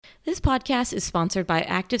This podcast is sponsored by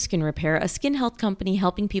Active Skin Repair, a skin health company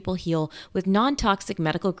helping people heal with non-toxic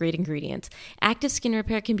medical-grade ingredients. Active Skin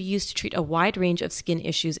Repair can be used to treat a wide range of skin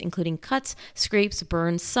issues, including cuts, scrapes,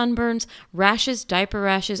 burns, sunburns, rashes, diaper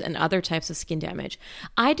rashes, and other types of skin damage.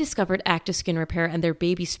 I discovered Active Skin Repair and their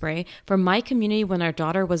baby spray from my community when our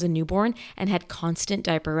daughter was a newborn and had constant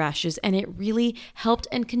diaper rashes, and it really helped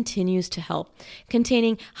and continues to help.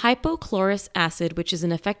 Containing hypochlorous acid, which is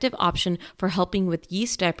an effective option for helping with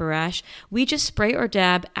yeast diaper rash, we just spray or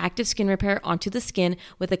dab Active Skin Repair onto the skin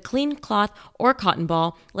with a clean cloth or cotton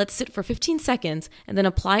ball, let sit for 15 seconds, and then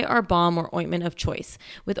apply our balm or ointment of choice.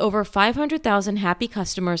 With over 500,000 happy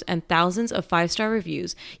customers and thousands of 5-star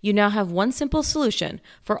reviews, you now have one simple solution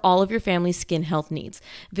for all of your family's skin health needs.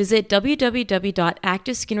 Visit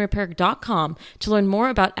www.activeskinrepair.com to learn more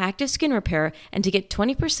about Active Skin Repair and to get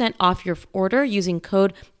 20% off your order using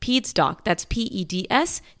code PEDSDOC. That's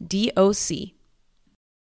PEDSDOC.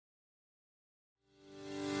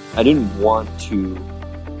 I didn't want to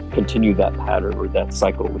continue that pattern or that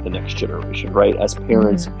cycle with the next generation, right? As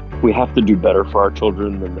parents, we have to do better for our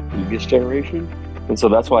children than the previous generation. And so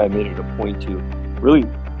that's why I made it a point to really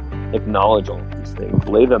acknowledge all of these things,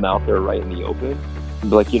 lay them out there right in the open, and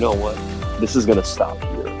be like, you know what? This is going to stop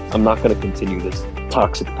here. I'm not going to continue this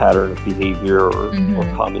toxic pattern of behavior or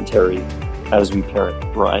commentary as we parent,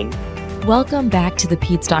 Ryan. Welcome back to the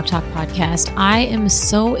Pete's Doc Talk podcast. I am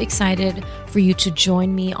so excited for you to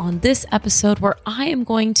join me on this episode where I am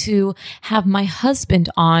going to have my husband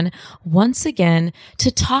on once again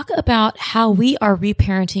to talk about how we are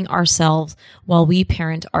reparenting ourselves while we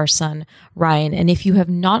parent our son, Ryan. And if you have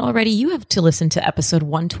not already, you have to listen to episode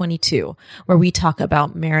 122, where we talk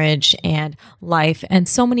about marriage and life and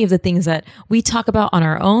so many of the things that we talk about on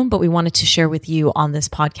our own, but we wanted to share with you on this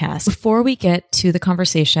podcast. Before we get to the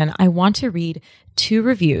conversation, I want to read 2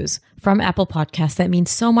 reviews from Apple Podcasts that mean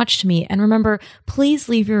so much to me. And remember, please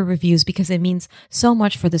leave your reviews because it means so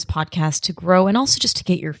much for this podcast to grow and also just to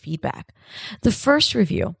get your feedback. The first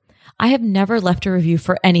review, I have never left a review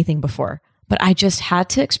for anything before, but I just had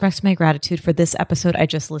to express my gratitude for this episode I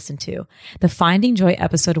just listened to. The Finding Joy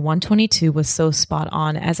episode 122 was so spot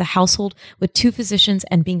on. As a household with 2 physicians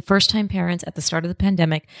and being first-time parents at the start of the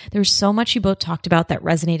pandemic, there's so much you both talked about that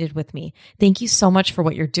resonated with me. Thank you so much for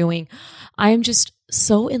what you're doing. I am just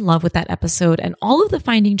so in love with that episode and all of the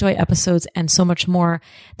Finding Joy episodes and so much more.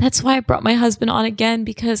 That's why I brought my husband on again,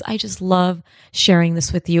 because I just love sharing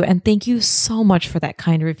this with you. And thank you so much for that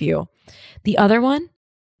kind review. The other one,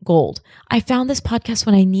 gold. I found this podcast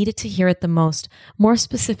when I needed to hear it the most, more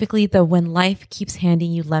specifically the When Life Keeps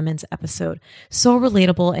Handing You Lemons episode. So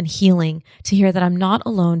relatable and healing to hear that I'm not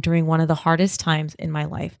alone during one of the hardest times in my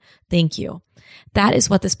life. Thank you. That is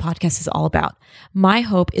what this podcast is all about. My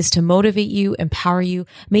hope is to motivate you, empower you,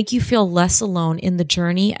 make you feel less alone in the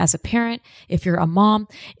journey as a parent. If you're a mom,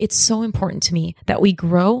 it's so important to me that we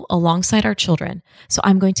grow alongside our children. So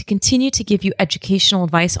I'm going to continue to give you educational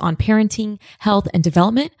advice on parenting, health, and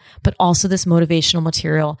development, but also this motivational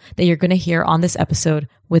material that you're going to hear on this episode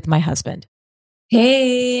with my husband.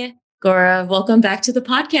 Hey, Gaurav, welcome back to the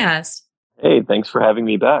podcast. Hey, thanks for having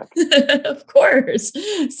me back. Of course.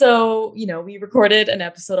 So, we recorded an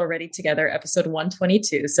episode already together, episode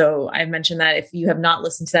 122. So I mentioned that if you have not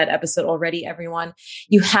listened to that episode already, everyone,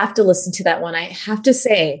 you have to listen to that one. I have to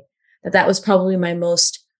say that that was probably my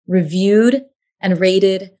most reviewed and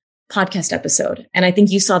rated podcast episode. And I think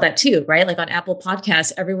you saw that too, right? Like on Apple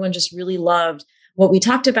Podcasts, everyone just really loved what we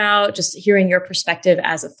talked about, just hearing your perspective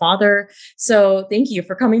as a father. So thank you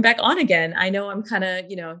for coming back on again. I know I'm kind of,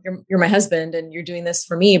 you're my husband and you're doing this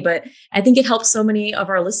for me, but I think it helps so many of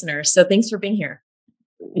our listeners. So thanks for being here.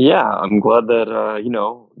 Yeah, I'm glad that,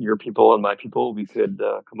 your people and my people, we could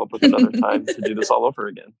come up with another time to do this all over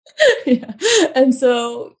again. Yeah. And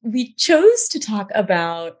so we chose to talk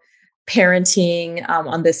about parenting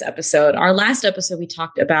on this episode. Our last episode, we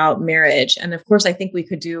talked about marriage. And of course, I think we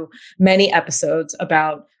could do many episodes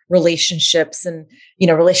about relationships and,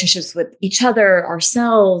 relationships with each other,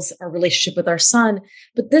 ourselves, our relationship with our son.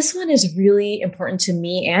 But this one is really important to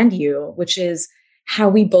me and you, which is how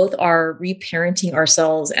we both are reparenting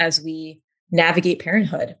ourselves as we navigate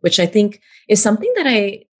parenthood, which I think is something that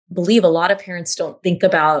I believe a lot of parents don't think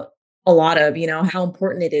about a lot of, how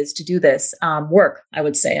important it is to do this work, I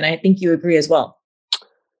would say. And I think you agree as well.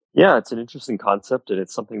 Yeah, it's an interesting concept. And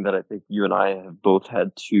it's something that I think you and I have both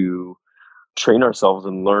had to train ourselves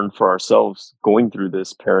and learn for ourselves going through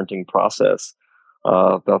this parenting process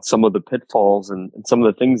about some of the pitfalls and some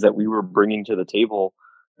of the things that we were bringing to the table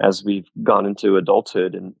as we've gone into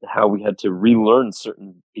adulthood and how we had to relearn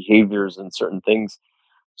certain behaviors and certain things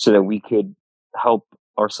so that we could help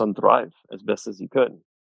our son thrive as best as he could.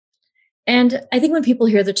 And I think when people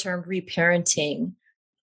hear the term reparenting,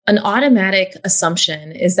 an automatic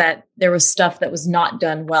assumption is that there was stuff that was not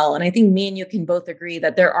done well. And I think me and you can both agree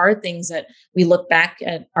that there are things that we look back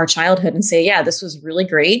at our childhood and say, yeah, this was really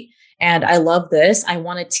great. And I love this. I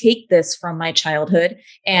want to take this from my childhood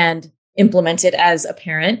and implement it as a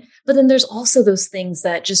parent. But then there's also those things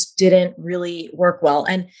that just didn't really work well.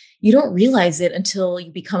 And you don't realize it until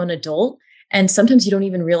you become an adult. And sometimes you don't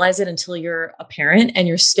even realize it until you're a parent and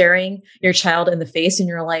you're staring your child in the face and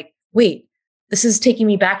you're like, wait, this is taking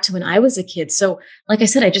me back to when I was a kid. So, like I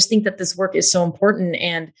said, I just think that this work is so important,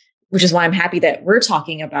 and which is why I'm happy that we're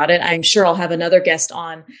talking about it. I'm sure I'll have another guest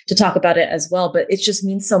on to talk about it as well. But it just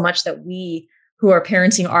means so much that we who are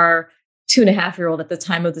parenting our 2.5-year-old at the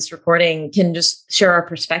time of this recording can just share our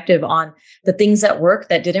perspective on the things that work,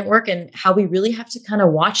 that didn't work, and how we really have to kind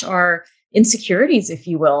of watch our insecurities, if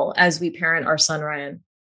you will, as we parent our son, Ryan.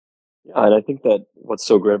 Yeah, and I think that what's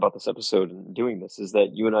so great about this episode and doing this is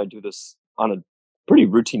that you and I do this on a pretty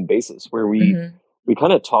routine basis where we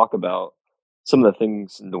kind of talk about some of the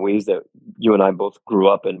things and the ways that you and I both grew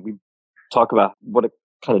up, and we talk about what a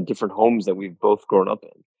kind of different homes that we've both grown up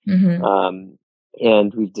in.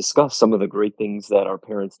 And we've discussed some of the great things that our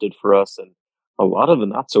parents did for us and a lot of the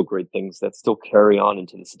not so great things that still carry on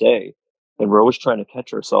into this day. And we're always trying to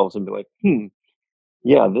catch ourselves and be like,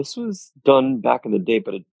 yeah, this was done back in the day,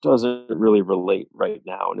 but it doesn't really relate right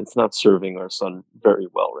now. And it's not serving our son very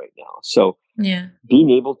well right now. So Yeah. being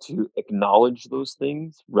able to acknowledge those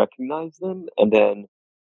things, recognize them, and then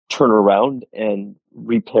turn around and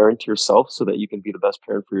reparent yourself so that you can be the best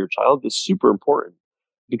parent for your child is super important.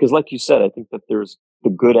 Because like you said, I think that there's the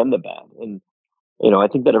good and the bad. And, I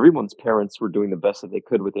think that everyone's parents were doing the best that they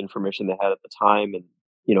could with the information they had at the time. And,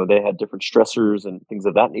 they had different stressors and things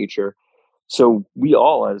of that nature. So we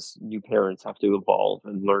all, as new parents, have to evolve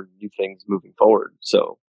and learn new things moving forward.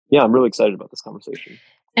 So yeah, I'm really excited about this conversation.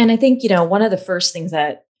 And I think, one of the first things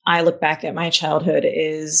that I look back at my childhood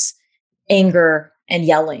is anger and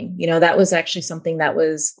yelling. That was actually something that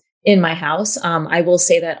was in my house. I will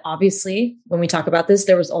say that obviously when we talk about this,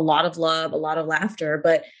 there was a lot of love, a lot of laughter,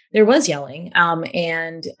 but there was yelling.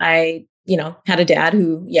 And I, had a dad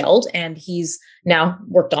who yelled, and he's now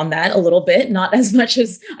worked on that a little bit, not as much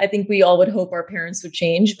as I think we all would hope our parents would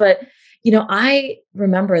change. But, I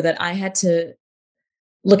remember that I had to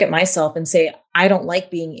look at myself and say, I don't like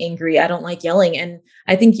being angry. I don't like yelling. And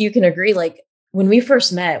I think you can agree, like when we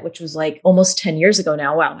first met, which was like almost 10 years ago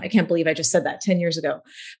now. Wow. I can't believe I just said that 10 years ago,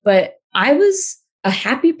 but I was a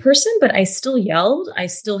happy person, but I still yelled. I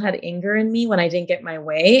still had anger in me when I didn't get my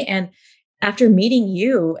way. And after meeting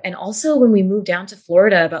you, and also when we moved down to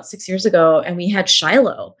Florida about 6 years ago and we had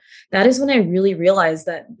Shiloh, that is when I really realized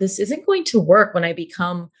that this isn't going to work when I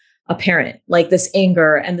become a parent, like this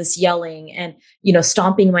anger and this yelling and,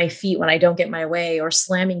 stomping my feet when I don't get my way or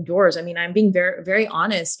slamming doors. I mean, I'm being very, very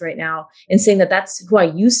honest right now in saying that that's who I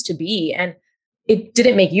used to be. And it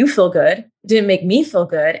didn't make you feel good. It didn't make me feel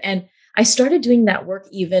good. And I started doing that work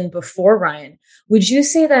even before Ryan. Would you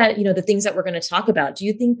say that, the things that we're going to talk about, do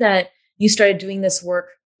you think that you started doing this work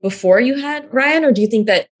before you had Ryan? Or do you think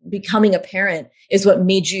that becoming a parent is what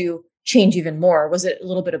made you change even more? Was it a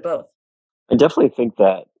little bit of both? I definitely think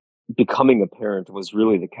that becoming a parent was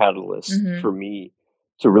really the catalyst for me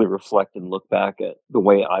to really reflect and look back at the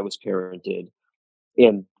way I was parented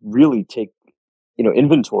and really take,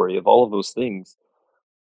 inventory of all of those things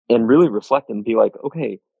and really reflect and be like,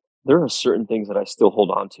 okay, there are certain things that I still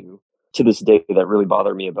hold on to this day that really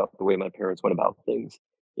bother me about the way my parents went about things.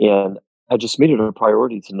 And I just made it a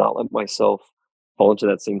priority to not let myself fall into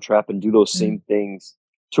that same trap and do those same things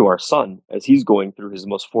to our son as he's going through his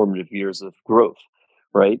most formative years of growth.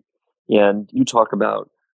 Right. And you talk about,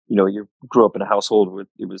 you grew up in a household where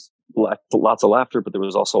it was lots of laughter, but there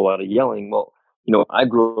was also a lot of yelling. Well, I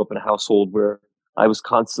grew up in a household where I was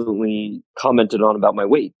constantly commented on about my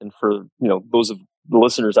weight. And for, those of the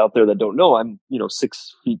listeners out there that don't know, I'm,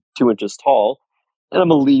 6 feet 2 inches tall and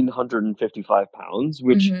I'm a lean 155 pounds,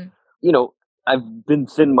 which, I've been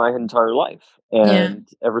thin my entire life. And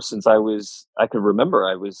ever since I could remember,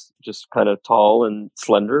 I was just kind of tall and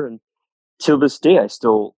slender. And till this day, I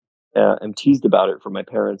still am teased about it from my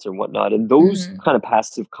parents and whatnot. And those kind of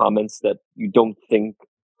passive comments that you don't think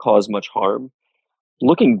cause much harm,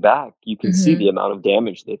 looking back, you can see the amount of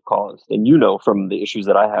damage they've caused. And from the issues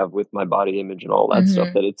that I have with my body image and all that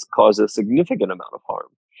stuff, that it's caused a significant amount of harm.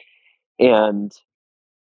 And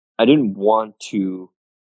I didn't want to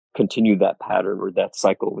continue that pattern or that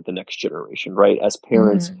cycle with the next generation, right? As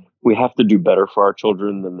parents, we have to do better for our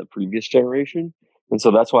children than the previous generation. And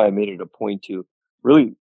so that's why I made it a point to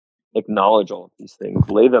really acknowledge all of these things,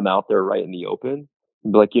 lay them out there right in the open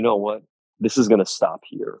and be like, you know what? this is going to stop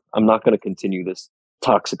here. I'm not going to continue this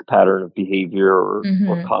toxic pattern of behavior or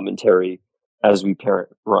commentary as we parent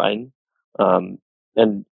Ryan.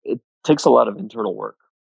 And it takes a lot of internal work.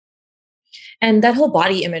 And that whole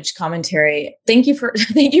body image commentary, thank you for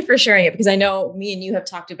sharing it, because I know me and you have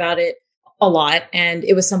talked about it a lot. And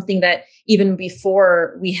it was something that even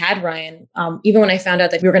before we had Ryan, even when I found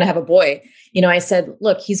out that we were going to have a boy, I said,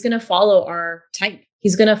 look, he's going to follow our type.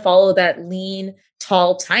 He's going to follow that lean,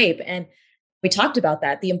 tall type. And we talked about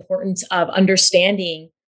that, the importance of understanding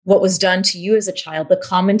what was done to you as a child, the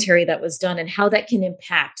commentary that was done, and how that can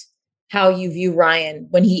impact how you view Ryan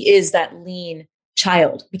when he is that lean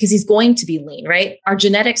child, because he's going to be lean, right? Our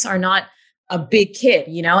genetics are not a big kid,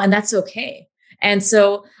 and that's okay. And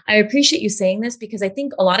so I appreciate you saying this, because I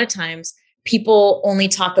think a lot of times people only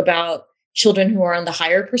talk about children who are on the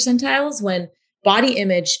higher percentiles, when body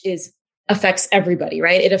image affects everybody,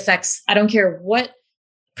 right? It affects, I don't care what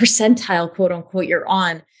percentile, quote unquote, you're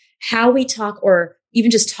on. How we talk, or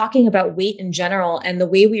even just talking about weight in general and the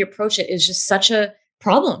way we approach it, is just such a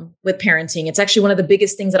problem with parenting. It's actually one of the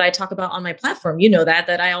biggest things that I talk about on my platform.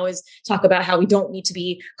 That I always talk about how we don't need to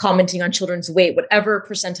be commenting on children's weight, whatever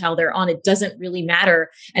percentile they're on. It doesn't really matter.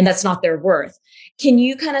 And that's not their worth. Can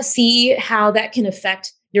you kind of see how that can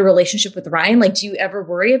affect your relationship with Ryan? Like, do you ever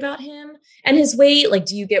worry about him and his weight? Like,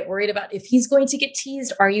 do you get worried about if he's going to get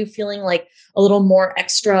teased? Are you feeling like a little more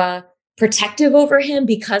extra protective over him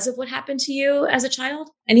because of what happened to you as a child?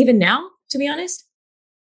 And even now, to be honest?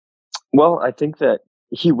 Well, I think that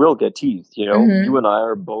he will get teased. You and I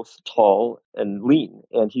are both tall and lean,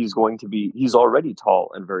 and he's already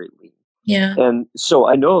tall and very lean. Yeah. And so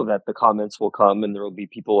I know that the comments will come, and there will be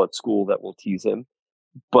people at school that will tease him.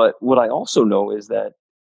 But what I also know is that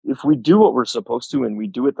if we do what we're supposed to and we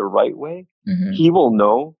do it the right way, he will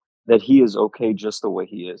know that he is okay just the way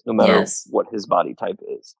he is, no matter what his body type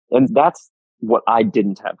is. And that's what I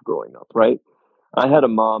didn't have growing up, right? I had a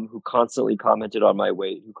mom who constantly commented on my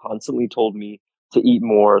weight, who constantly told me to eat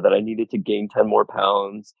more, that I needed to gain 10 more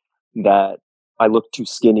pounds, that I looked too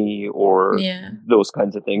skinny, or those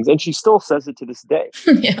kinds of things. And she still says it to this day.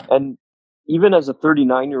 Yeah. And even as a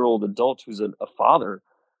 39-year-old adult who's a father,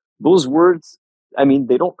 those words, I mean,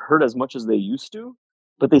 they don't hurt as much as they used to,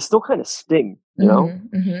 but they still kind of sting,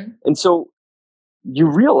 And so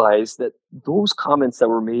you realize that those comments that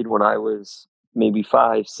were made when I was maybe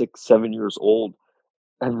 5, 6, 7 years old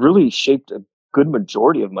have really shaped a good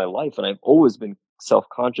majority of my life. And I've always been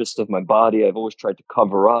self-conscious of my body. I've always tried to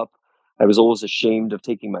cover up. I was always ashamed of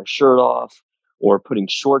taking my shirt off or putting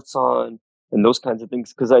shorts on and those kinds of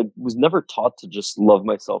things, because I was never taught to just love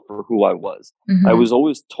myself for who I was. I was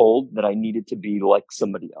always told that I needed to be like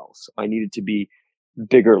somebody else. I needed to be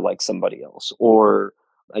bigger like somebody else, or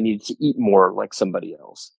I needed to eat more like somebody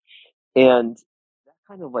else. And that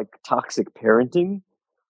kind of like toxic parenting,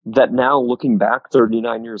 that now looking back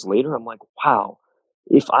 39 years later, I'm like, wow,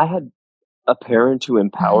 if I had a parent who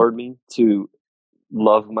empowered me to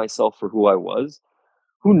love myself for who I was,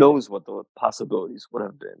 who knows what the possibilities would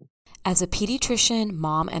have been. As a pediatrician,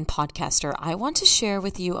 mom, and podcaster, I want to share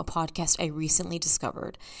with you a podcast I recently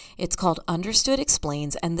discovered. It's called Understood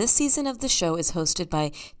Explains, and this season of the show is hosted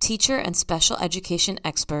by teacher and special education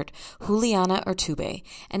expert Juliana Urtube,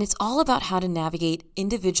 and it's all about how to navigate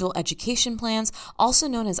individual education plans, also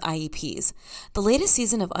known as IEPs. The latest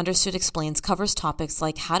season of Understood Explains covers topics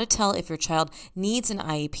like how to tell if your child needs an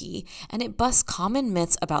IEP, and it busts common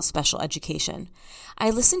myths about special education. I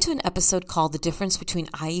listened to an episode called The Difference Between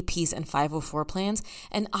IEPs and 504 plans,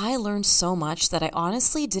 and I learned so much that I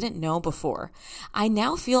honestly didn't know before. I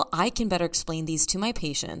now feel I can better explain these to my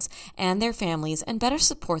patients and their families and better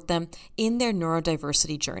support them in their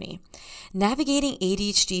neurodiversity journey. Navigating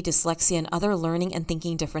ADHD, dyslexia, and other learning and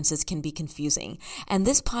thinking differences can be confusing, and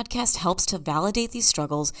this podcast helps to validate these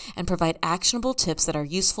struggles and provide actionable tips that are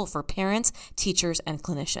useful for parents, teachers, and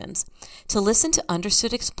clinicians. To listen to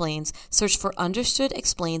Understood Explains, search for Understood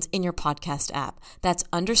Explains in your podcast app. That's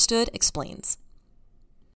Understood Explains.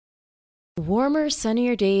 Warmer,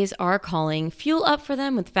 sunnier days are calling. Fuel up for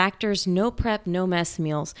them with Factor's no prep, no mess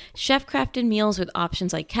meals. Chef-crafted meals with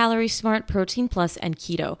options like Calorie Smart, Protein Plus, and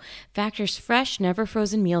Keto. Factor's fresh, never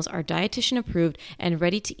frozen meals are dietitian approved and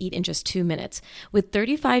ready to eat in just 2 minutes. With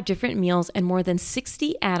 35 different meals and more than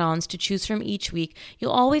 60 add-ons to choose from each week,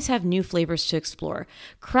 you'll always have new flavors to explore.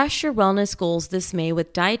 Crush your wellness goals this May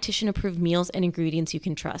with dietitian approved meals and ingredients you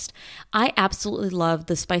can trust. I absolutely love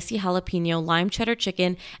the spicy jalapeno, lime cheddar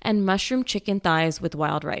chicken, and mushroom mushroom chicken thighs with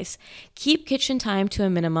wild rice. Keep kitchen time to a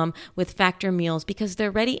minimum with Factor meals because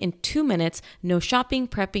they're ready in 2 minutes, no shopping,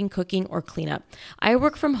 prepping, cooking, or cleanup. I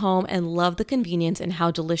work from home and love the convenience and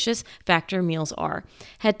how delicious Factor meals are.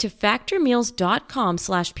 Head to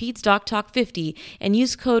factormeals.com/PedsDocTalk50 and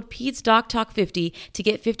use code PedsDocTalk50 to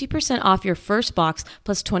get 50% off your first box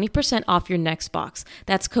plus 20% off your next box.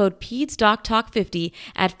 That's code PedsDocTalk50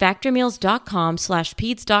 at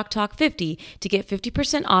factormeals.com/PedsDocTalk50 to get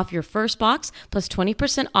 50% off your first box plus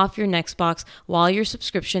 20% off your next box while your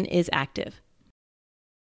subscription is active.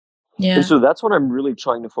 Yeah. And so that's what I'm really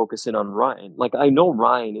trying to focus in on Ryan. Like, I know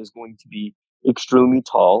Ryan is going to be extremely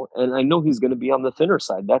tall, and I know he's going to be on the thinner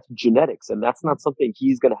side. That's genetics, and that's not something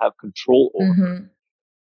he's going to have control over. Mm-hmm.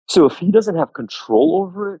 So if he doesn't have control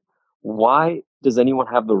over it, why does anyone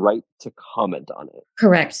have the right to comment on it?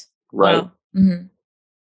 Correct. Right. Wow. Mm-hmm.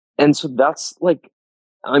 And so that's like,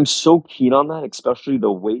 I'm so keen on that, especially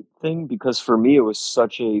the weight thing, because for me, it was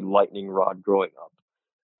such a lightning rod growing up.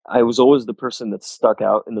 I was always the person that stuck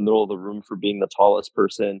out in the middle of the room for being the tallest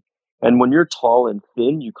person. And when you're tall and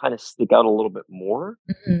thin, you kind of stick out a little bit more.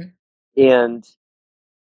 Mm-hmm. And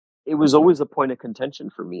it was always a point of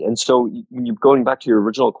contention for me. And so when you're going back to your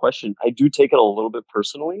original question, I do take it a little bit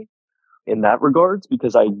personally in that regards,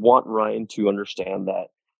 because I want Ryan to understand that,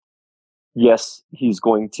 yes, he's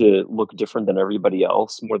going to look different than everybody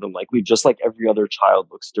else, more than likely, just like every other child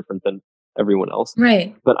looks different than everyone else.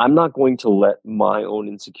 Right. But I'm not going to let my own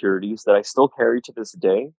insecurities that I still carry to this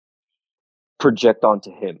day project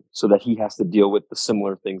onto him so that he has to deal with the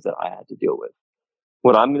similar things that I had to deal with.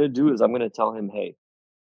 What I'm going to do is I'm going to tell him, hey,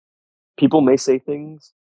 people may say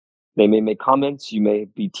things, they may make comments, you may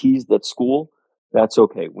be teased at school. That's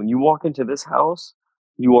okay. When you walk into this house,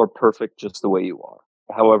 you are perfect just the way you are,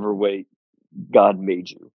 however way God made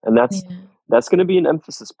you. And that's going to be an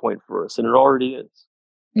emphasis point for us. And it already is.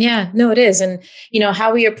 Yeah, no, it is. And,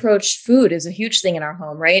 how we approach food is a huge thing in our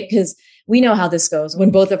home, right? Because we know how this goes when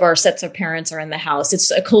both of our sets of parents are in the house.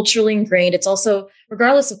 It's culturally ingrained. It's also,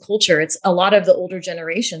 regardless of culture, it's a lot of the older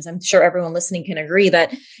generations. I'm sure everyone listening can agree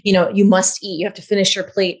that, you must eat. You have to finish your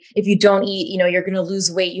plate. If you don't eat, you're going to lose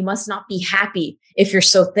weight. You must not be happy if you're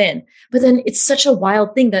so thin. But then it's such a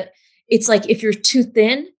wild thing that it's like, if you're too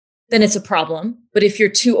thin, then it's a problem. But if you're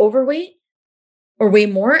too overweight, or way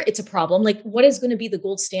more, it's a problem. Like, what is going to be the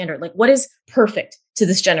gold standard? Like, what is perfect to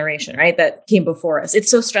this generation, right? That came before us.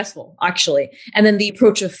 It's so stressful, actually. And then the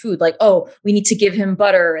approach of food, like, oh, we need to give him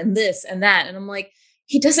butter and this and that. And I'm like,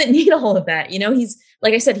 he doesn't need all of that. He's,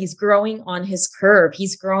 like I said, he's growing on his curve.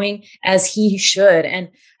 He's growing as he should. And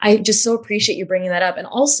I just so appreciate you bringing that up. And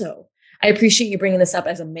also, I appreciate you bringing this up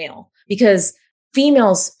as a male, because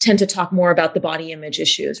females tend to talk more about the body image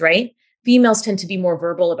issues, right? Females tend to be more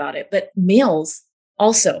verbal about it, but males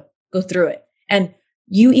also go through it. And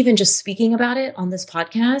you even just speaking about it on this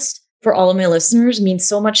podcast for all of my listeners means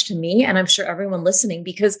so much to me. And I'm sure everyone listening,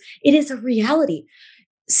 because it is a reality.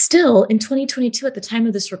 Still in 2022, at the time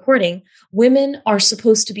of this recording, women are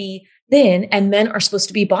supposed to be thin and men are supposed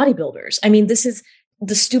to be bodybuilders. I mean, this is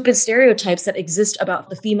the stupid stereotypes that exist about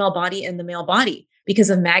the female body and the male body because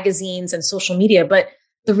of magazines and social media. But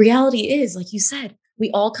the reality is, like you said, we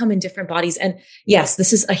all come in different bodies. And yes,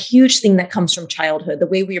 this is a huge thing that comes from childhood. The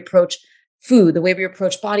way we approach food, the way we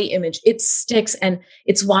approach body image, it sticks. And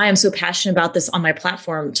it's why I'm so passionate about this on my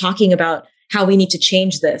platform, talking about how we need to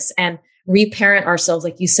change this and reparent ourselves,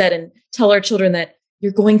 like you said, and tell our children that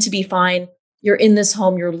you're going to be fine. You're in this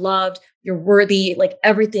home. You're loved. You're worthy, like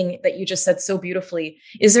everything that you just said so beautifully.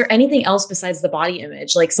 Is there anything else besides the body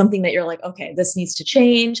image? Like something that you're like, okay, this needs to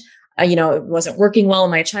change. It wasn't working well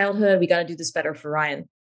in my childhood. We got to do this better for Ryan.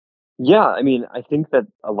 Yeah. I mean, I think that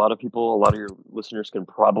a lot of your listeners can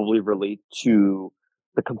probably relate to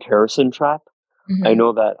the comparison trap. Mm-hmm. I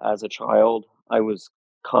know that as a child, I was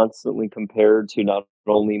constantly compared to not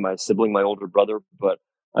only my sibling, my older brother, but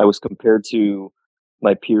I was compared to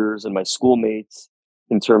my peers and my schoolmates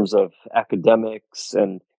in terms of academics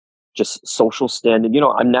and just social standing.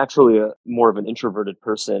 I'm naturally more of an introverted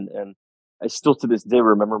person, and I still to this day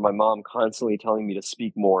remember my mom constantly telling me to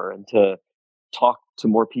speak more and to talk to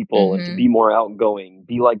more people and to be more outgoing,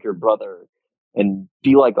 be like your brother and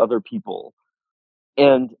be like other people.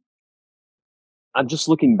 And I'm just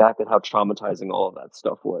looking back at how traumatizing all of that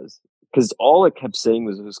stuff was, because all it kept saying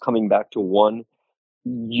was it was coming back to one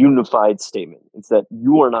unified statement. It's that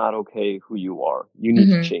you are not okay who you are. You need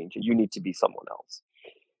to change it. You need to be someone else.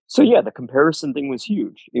 So yeah, the comparison thing was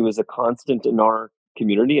huge. It was a constant in our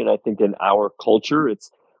community. And I think in our culture, it's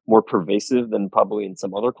more pervasive than probably in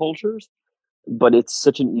some other cultures. But it's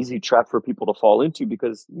such an easy trap for people to fall into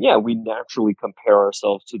because, yeah, we naturally compare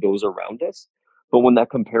ourselves to those around us. But when that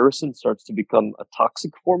comparison starts to become a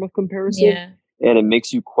toxic form of comparison, and it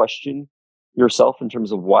makes you question yourself in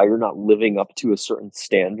terms of why you're not living up to a certain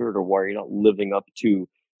standard or why you're not living up to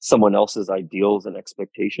someone else's ideals and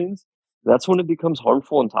expectations, that's when it becomes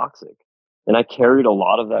harmful and toxic. And I carried a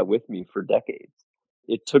lot of that with me for decades.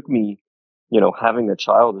 It took me, having a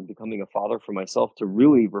child and becoming a father for myself to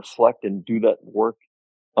really reflect and do that work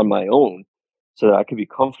on my own so that I could be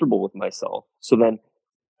comfortable with myself. So then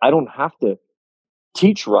I don't have to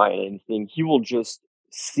teach Ryan anything. He will just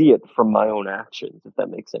see it from my own actions, if that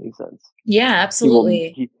makes any sense. Yeah,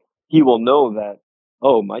 absolutely. He will know that,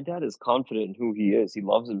 oh, my dad is confident in who he is. He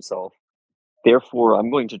loves himself. Therefore,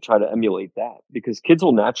 I'm going to try to emulate that, because kids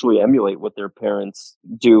will naturally emulate what their parents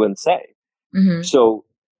do and say. Mm-hmm. So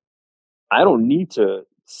I don't need to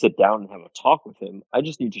sit down and have a talk with him. I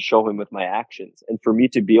just need to show him with my actions. And for me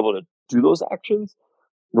to be able to do those actions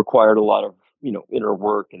required a lot of, inner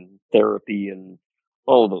work and therapy and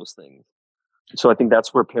all of those things. So I think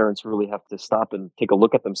that's where parents really have to stop and take a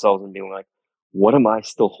look at themselves and be like, what am I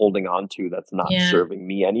still holding on to that's not serving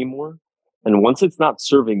me anymore? And once it's not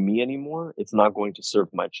serving me anymore, it's not going to serve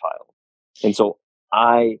my child. And so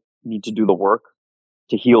I need to do the work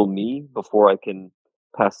to heal me before I can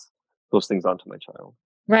pass those things on to my child.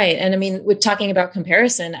 Right. And I mean, with talking about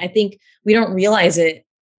comparison, I think we don't realize it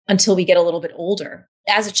until we get a little bit older.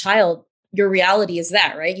 As a child, your reality is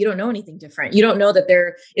that, right? You don't know anything different. You don't know that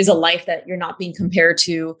there is a life that you're not being compared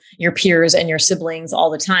to your peers and your siblings all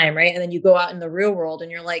the time, right? And then you go out in the real world and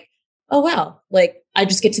you're like, oh, wow, like I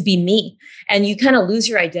just get to be me. And you kind of lose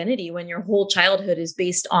your identity when your whole childhood is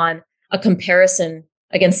based on a comparison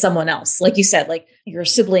against someone else. Like you said, like your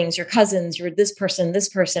siblings, your cousins, you're this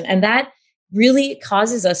person. And that really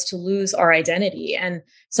causes us to lose our identity. And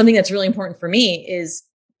something that's really important for me is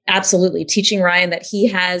absolutely teaching Ryan that he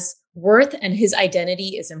has worth and his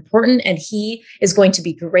identity is important, and he is going to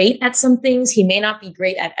be great at some things. He may not be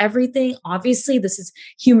great at everything. Obviously, this is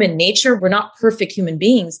human nature. We're not perfect human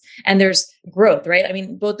beings, and there's growth, right? I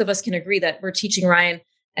mean, both of us can agree that we're teaching Ryan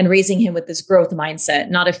and raising him with this growth mindset,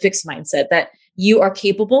 not a fixed mindset, that you are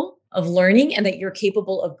capable of learning and that you're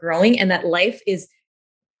capable of growing, and that life is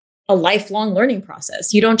a lifelong learning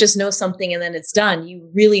process. You don't just know something and then it's done. You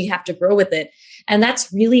really have to grow with it. And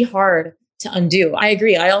that's really hard to undo. I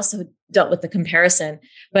agree. I also dealt with the comparison,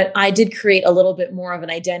 but I did create a little bit more of an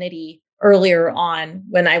identity earlier on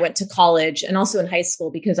when I went to college and also in high school,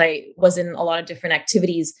 because I was in a lot of different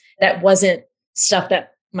activities that wasn't stuff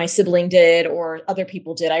that my sibling did or other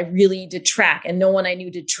people did. I really did track, and no one I knew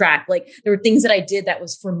did track. Like there were things that I did that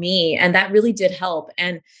was for me, and that really did help.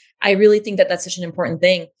 And I really think that that's such an important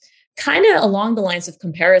thing. Kind of along the lines of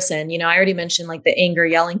comparison, I already mentioned like the anger,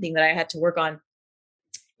 yelling thing that I had to work on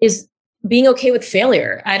is being okay with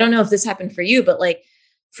failure. I don't know if this happened for you, but like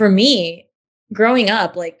for me, growing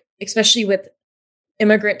up, like especially with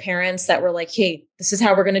immigrant parents that were like, hey, this is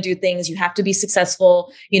how we're going to do things. You have to be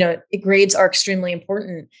successful. Grades are extremely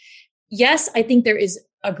important. Yes, I think there is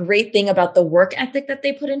a great thing about the work ethic that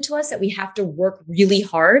they put into us, that we have to work really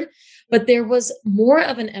hard, but there was more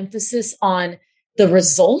of an emphasis on the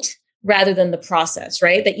result rather than the process,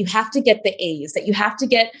 right? That you have to get the A's, that you have to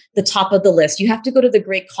get the top of the list. You have to go to the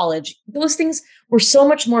great college. Those things were so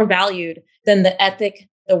much more valued than the ethic,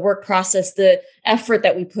 the work process, the effort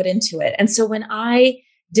that we put into it. And so when I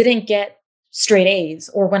didn't get straight A's,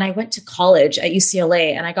 or when I went to college at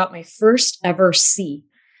UCLA and I got my first ever C,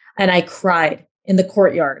 and I cried in the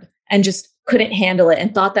courtyard and just couldn't handle it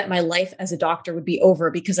and thought that my life as a doctor would be over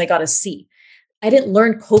because I got a C. I didn't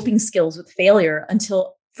learn coping skills with failure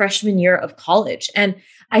until freshman year of college. And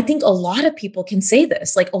I think a lot of people can say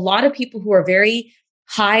this, like a lot of people who are very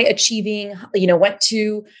high achieving, went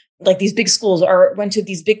to like these big schools or went to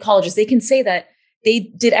these big colleges, they can say that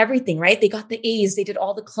they did everything, right? They got the A's, they did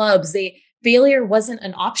all the clubs. Failure wasn't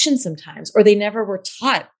an option sometimes, or they never were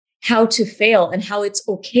taught how to fail and how it's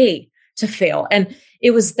okay to fail. And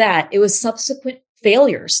it was subsequent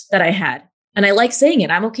failures that I had. And I like saying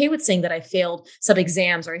it. I'm okay with saying that I failed some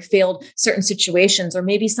exams, or I failed certain situations, or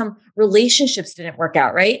maybe some relationships didn't work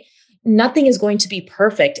out, right? Nothing is going to be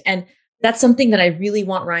perfect. And that's something that I really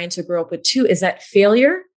want Ryan to grow up with too, is that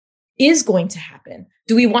failure is going to happen.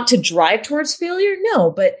 Do we want to drive towards failure?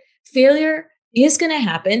 No, but failure is going to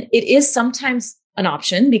happen. It is sometimes an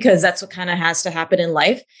option, because that's what kind of has to happen in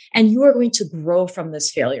life. And you are going to grow from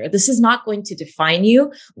this failure. This is not going to define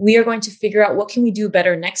you. We are going to figure out, what can we do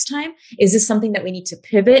better next time? Is this something that we need to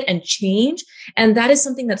pivot and change? And that is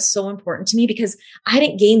something that's so important to me, because I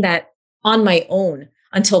didn't gain that on my own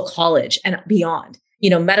until college and beyond,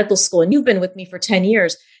 medical school. And you've been with me for 10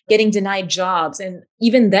 years, getting denied jobs. And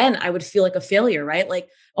even then I would feel like a failure, right? Like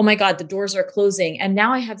oh my God, the doors are closing. And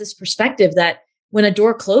now I have this perspective that when a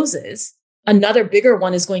door closes, another bigger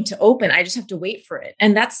one is going to open. I just have to wait for it.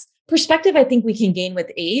 And that's perspective I think we can gain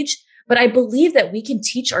with age. But I believe that we can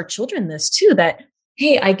teach our children this too, that,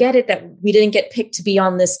 hey, I get it that we didn't get picked to be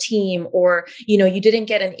on this team, or, you didn't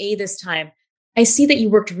get an A this time. I see that you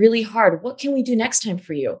worked really hard. What can we do next time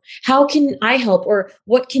for you? How can I help? Or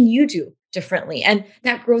what can you do differently? And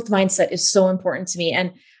that growth mindset is so important to me.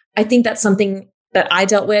 And I think that's something that I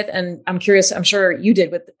dealt with. And I'm curious, I'm sure you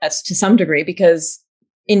did with us to some degree, because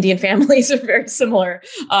Indian families are very similar.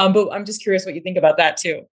 But I'm just curious what you think about that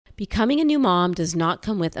too. Becoming a new mom does not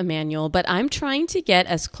come with a manual, but I'm trying to get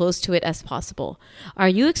as close to it as possible. Are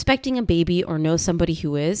you expecting a baby or know somebody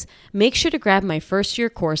who is? Make sure to grab my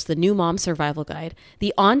first-year course, The New Mom Survival Guide.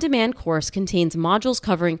 The on-demand course contains modules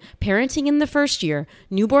covering parenting in the first year,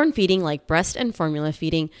 newborn feeding like breast and formula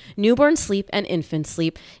feeding, newborn sleep and infant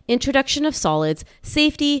sleep, introduction of solids,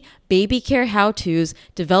 safety, baby care how-tos,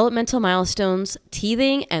 developmental milestones,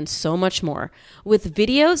 teething, and so much more. With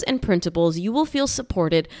videos and printables, you will feel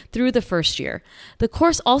supported through the first year. The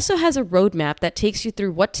course also has a roadmap that takes you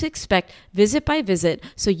through what to expect visit by visit,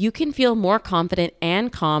 so you can feel more confident and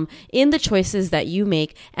calm in the choices that you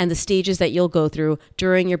make and the stages that you'll go through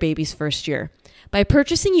during your baby's first year. By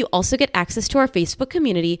purchasing, you also get access to our Facebook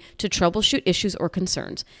community to troubleshoot issues or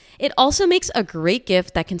concerns. It also makes a great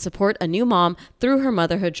gift that can support a new mom through her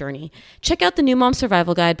motherhood journey. Check out the New Mom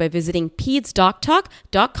Survival Guide by visiting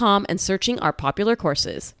pedsdoctalk.com and searching our popular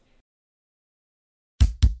courses.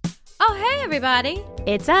 Oh, hey, everybody.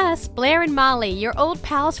 It's us, Blair and Molly, your old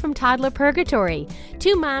pals from Toddler Purgatory.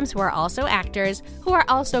 Two moms who are also actors, who are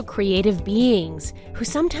also creative beings, who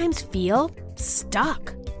sometimes feel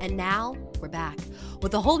stuck. And now we're back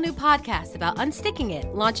with a whole new podcast about unsticking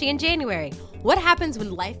it, launching in January. What happens when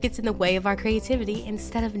life gets in the way of our creativity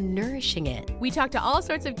instead of nourishing it? We talk to all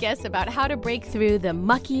sorts of guests about how to break through the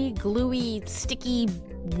mucky, gluey, sticky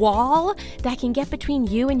wall that can get between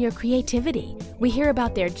you and your creativity. We hear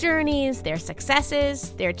about their journeys, their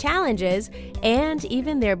successes, their challenges, and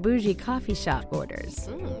even their bougie coffee shop orders.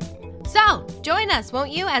 So, join us,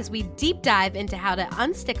 won't you, as we deep dive into how to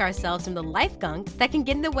unstick ourselves from the life gunk that can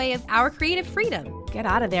get in the way of our creative freedom. Get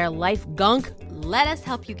out of there, life gunk. Let us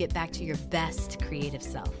help you get back to your best creative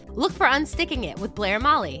self. Look for Unsticking It with Blair and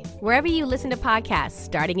Molly. Wherever you listen to podcasts,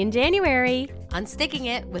 starting in January. Unsticking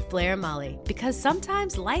It with Blair and Molly. Because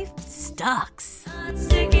sometimes life sucks.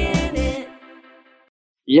 Unsticking it.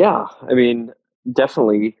 Yeah, I mean,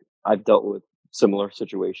 definitely I've dealt with similar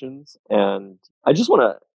situations. And I just want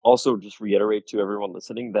to also just reiterate to everyone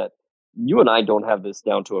listening that you and I don't have this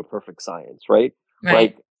down to a perfect science, right?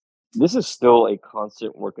 Like, this is still a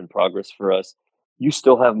constant work in progress for us. You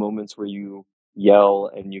still have moments where you yell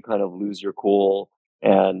and you kind of lose your cool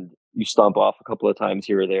and you stomp off a couple of times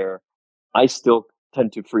here or there. I still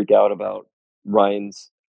tend to freak out about Ryan's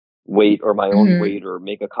weight or my own weight, or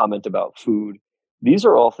make a comment about food. These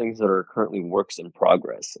are all things that are currently works in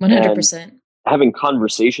progress. 100%. And having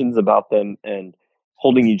conversations about them and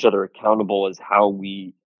holding each other accountable is how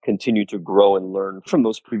we continue to grow and learn from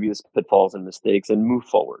those previous pitfalls and mistakes and move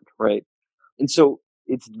forward, right? And so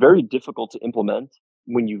it's very difficult to implement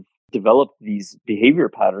when you've developed these behavior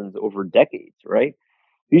patterns over decades, right?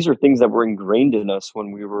 These are things that were ingrained in us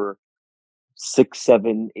when we were 6,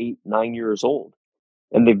 7, 8, 9 years old.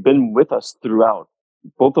 And they've been with us throughout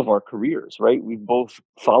both of our careers, right? We've both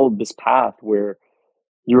followed this path where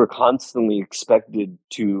you were constantly expected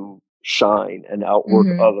to shine and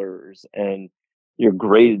outwork others, and your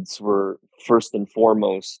grades were first and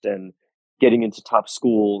foremost, and getting into top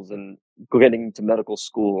schools and getting into medical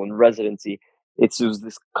school and residency. It was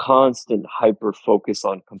this constant hyper focus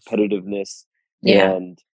on competitiveness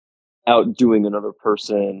and outdoing another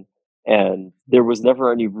person. And there was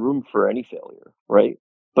never any room for any failure, right?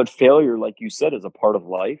 But failure, like you said, is a part of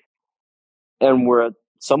life. And we're at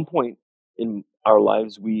some point in our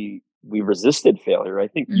lives, we resisted failure. I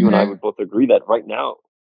think you and I would both agree that right now,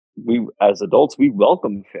 we as adults, we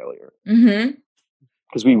welcome failure.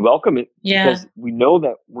 Because we welcome it because we know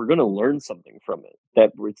that we're going to learn something from it,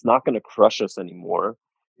 that it's not going to crush us anymore.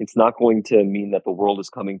 It's not going to mean that the world is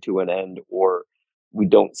coming to an end or we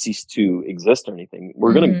don't cease to exist or anything.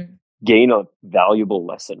 We're going to gain a valuable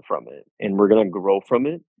lesson from it, and we're going to grow from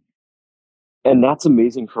it. And that's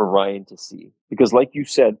amazing for Ryan to see, because like you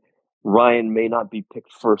said, Ryan may not be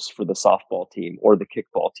picked first for the softball team or the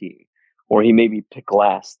kickball team, or he may be picked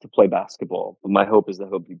last to play basketball. But my hope is that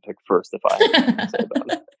he'll be picked first if I have anything to say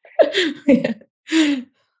about it.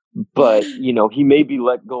 But, he may be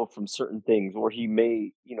let go from certain things, or he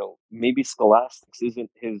may, maybe scholastics isn't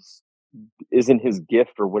his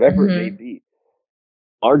gift or whatever it may be.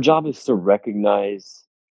 our job is to recognize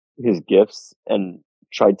his gifts and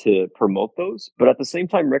try to promote those, but at the same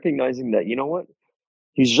time recognizing that, you know what,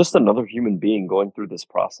 he's just another human being going through this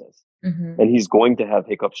process, and he's going to have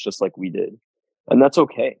hiccups just like we did, and that's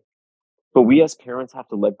okay. But we as parents have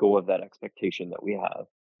to let go of that expectation that we have.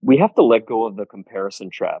 We have to let go of the comparison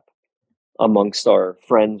trap amongst our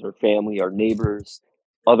friends or family, our neighbors,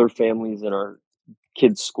 other families in our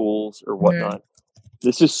kids' schools or whatnot.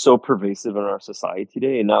 This is so pervasive in our society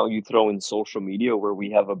today. And now you throw in social media where we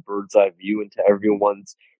have a bird's eye view into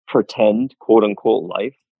everyone's pretend, quote unquote,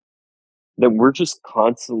 life, that we're just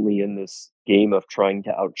constantly in this game of trying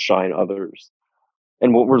to outshine others.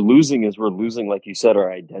 And what we're losing, like you said,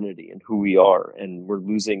 our identity and who we are, and we're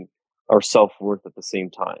losing our self-worth at the same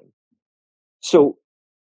time. So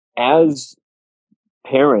as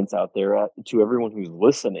parents out there, to everyone who's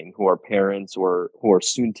listening, who are parents or who are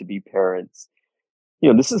soon to be parents,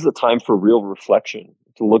 this is the time for real reflection,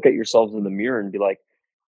 to look at yourselves in the mirror and be like,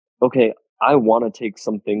 okay, I want to take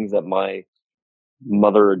some things that my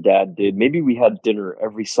mother or dad did. Maybe we had dinner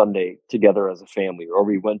every Sunday together as a family, or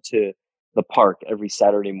we went to the park every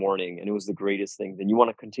Saturday morning and it was the greatest thing. Then you want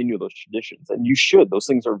to continue those traditions, and you should. Those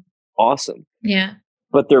things are awesome. Yeah.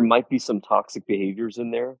 But there might be some toxic behaviors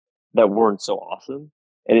in there that weren't so awesome.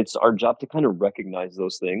 And it's our job to kind of recognize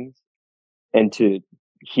those things and to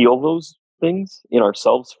heal those things in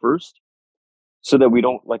ourselves first, so that we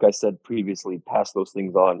don't, like I said previously, pass those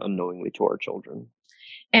things on unknowingly to our children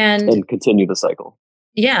and continue the cycle.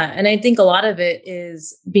 Yeah. And I think a lot of it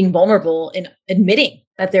is being vulnerable and admitting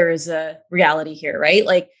that there is a reality here, right?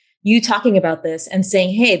 Like you talking about this and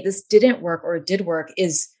saying, hey, this didn't work or it did work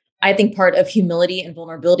is, I think, part of humility and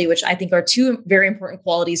vulnerability, which I think are two very important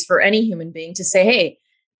qualities for any human being to say, hey,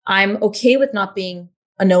 I'm okay with not being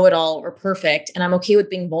a know-it-all or perfect. And I'm okay with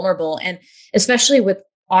being vulnerable. And especially with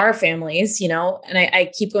our families, and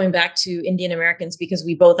I keep going back to Indian Americans because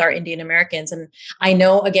we both are Indian Americans. And I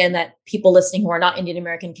know, again, that people listening who are not Indian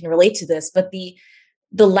American can relate to this, but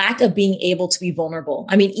the lack of being able to be vulnerable.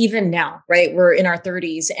 I mean, even now, right? We're in our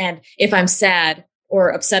 30s. And if I'm sad or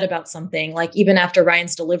upset about something, like even after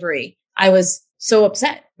Ryan's delivery, I was so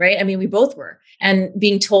upset, right? I mean, we both were. And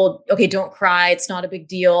being told, okay, don't cry. It's not a big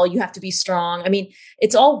deal. You have to be strong. I mean,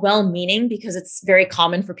 it's all well-meaning because it's very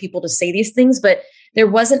common for people to say these things, but there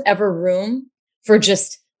wasn't ever room for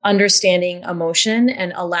just understanding emotion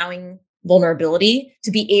and allowing vulnerability to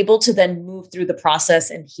be able to then move through the process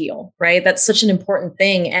and heal, right? That's such an important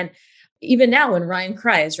thing. And even now when Ryan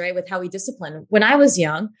cries, right, with how we discipline, when I was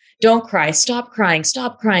young, don't cry, stop crying,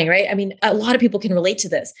 right? I mean, a lot of people can relate to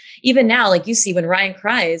this. Even now, like you see, when Ryan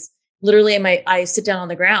cries, literally I sit down on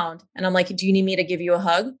the ground and I'm like, do you need me to give you a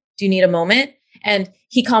hug? Do you need a moment? And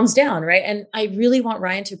he calms down, right? And I really want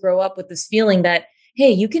Ryan to grow up with this feeling that, hey,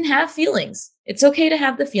 you can have feelings. It's okay to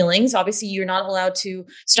have the feelings. Obviously, you're not allowed to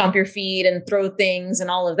stomp your feet and throw things and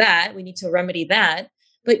all of that. We need to remedy that.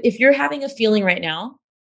 But if you're having a feeling right now,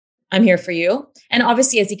 I'm here for you. And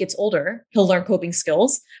obviously, as he gets older, he'll learn coping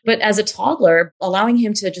skills. But as a toddler, allowing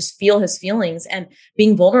him to just feel his feelings and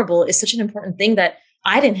being vulnerable is such an important thing that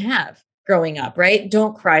I didn't have growing up, right?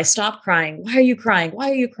 Don't cry. Stop crying. Why are you crying? Why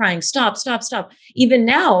are you crying? Stop. Even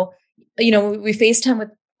now, we FaceTime with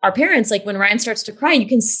our parents. Like when Ryan starts to cry, you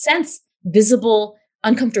can sense visible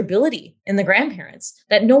uncomfortability in the grandparents,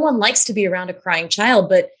 that no one likes to be around a crying child,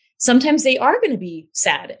 but sometimes they are going to be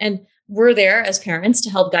sad. And we're there as parents to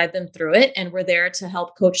help guide them through it. And we're there to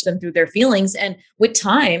help coach them through their feelings. And with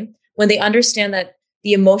time, when they understand that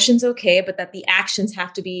the emotion's okay, but that the actions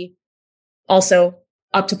have to be also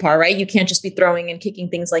up to par, right? You can't just be throwing and kicking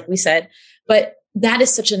things like we said. But that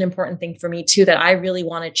is such an important thing for me too, that I really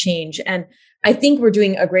want to change. And I think we're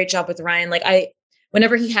doing a great job with Ryan. Like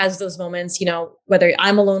whenever he has those moments, whether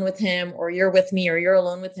I'm alone with him or you're with me or you're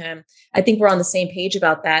alone with him, I think we're on the same page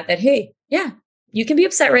about that, hey, yeah, you can be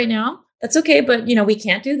upset right now. That's okay. But, we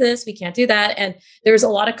can't do this. We can't do that. And there's a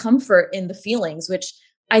lot of comfort in the feelings, which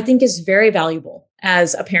I think is very valuable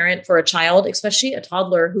as a parent for a child, especially a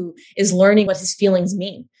toddler who is learning what his feelings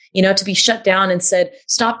mean, to be shut down and said,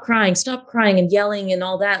 stop crying and yelling and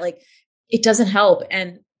all that. Like it doesn't help.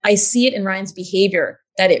 And I see it in Ryan's behavior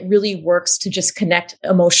that it really works to just connect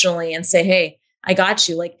emotionally and say, hey, I got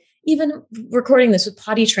you. Like even recording this with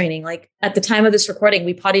potty training, like at the time of this recording,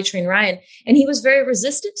 we potty trained Ryan and he was very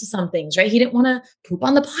resistant to some things, right? He didn't want to poop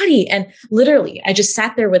on the potty. And literally, I just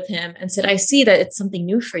sat there with him and said, I see that it's something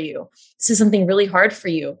new for you. This is something really hard for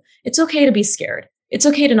you. It's okay to be scared. It's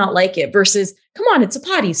okay to not like it versus, come on, it's a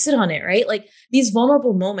potty, sit on it, right? Like these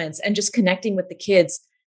vulnerable moments and just connecting with the kids,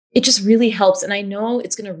 it just really helps. And I know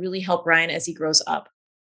it's going to really help Ryan as he grows up.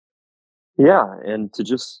 Yeah. And to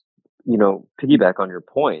just piggyback on your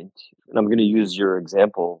point, and I'm going to use your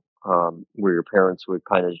example where your parents would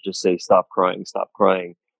kind of just say, stop crying,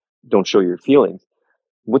 don't show your feelings.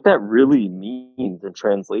 What that really means and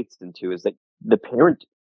translates into is that the parent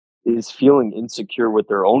is feeling insecure with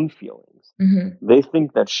their own feelings. Mm-hmm. They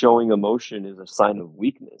think that showing emotion is a sign of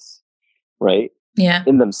weakness, right? Yeah.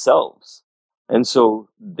 In themselves. And so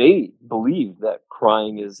they believe that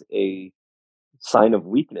crying is a sign of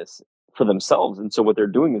weakness for themselves. And so what they're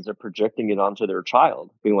doing is they're projecting it onto their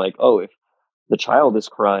child, being like, oh, if the child is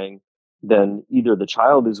crying, then either the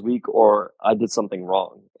child is weak or I did something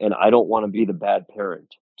wrong and I don't want to be the bad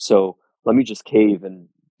parent. So let me just cave and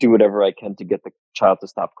do whatever I can to get the child to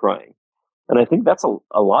stop crying. And I think that's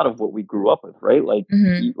a lot of what we grew up with, right? Like,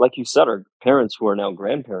 like you said, our parents who are now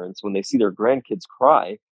grandparents, when they see their grandkids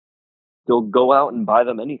cry, they'll go out and buy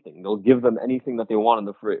them anything. They'll give them anything that they want in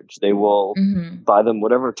the fridge. They will buy them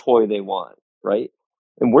whatever toy they want, right?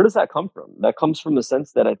 And where does that come from? That comes from the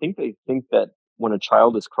sense that I think they think that when a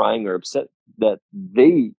child is crying or upset, that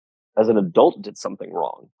they, as an adult, did something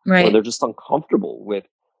wrong. Right. Or they're just uncomfortable with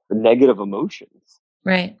the negative emotions.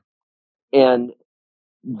 Right. And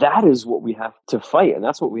that is what we have to fight. And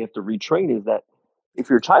that's what we have to retrain, is that if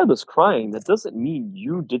your child is crying, that doesn't mean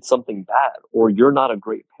you did something bad or you're not a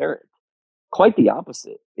great parent. Quite the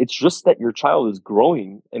opposite. It's just that your child is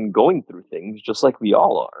growing and going through things just like we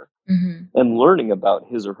all are, and learning about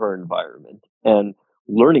his or her environment and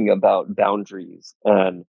learning about boundaries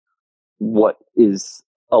and what is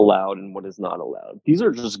allowed and what is not allowed. These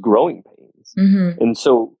are just growing pains. And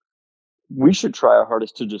so we should try our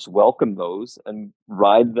hardest to just welcome those and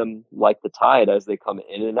ride them like the tide as they come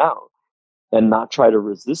in and out and not try to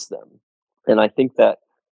resist them. And I think that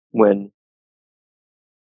when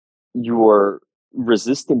you're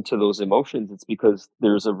resistant to those emotions, it's because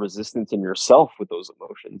there's a resistance in yourself with those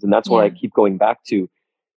emotions. And that's why I keep going back to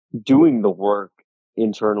doing the work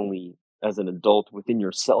internally as an adult within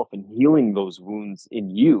yourself, and healing those wounds in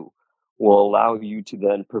you will allow you to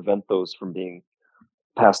then prevent those from being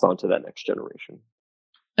passed on to that next generation.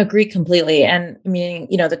 Agree completely. And I mean,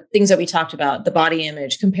 the things that we talked about, the body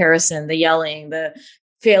image, comparison, the yelling, the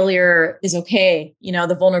failure is okay,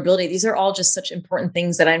 the vulnerability, these are all just such important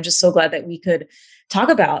things that I'm just so glad that we could talk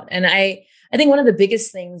about. And I think one of the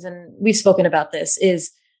biggest things, and we've spoken about this,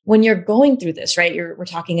 is when you're going through this, right? We're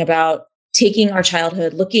talking about taking our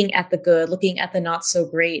childhood, looking at the good, looking at the not so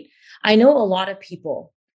great. I know a lot of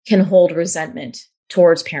people can hold resentment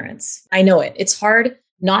towards parents. I know it. It's hard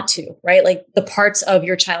not to, right? Like the parts of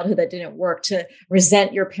your childhood that didn't work, to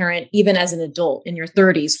resent your parent, even as an adult in your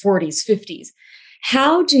 30s, 40s, 50s.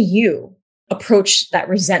 How do you approach that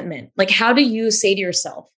resentment? Like, how do you say to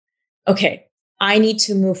yourself, okay, I need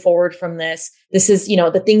to move forward from this. This is,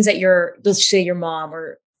 the things that let's say your mom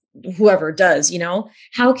or whoever does,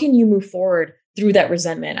 how can you move forward through that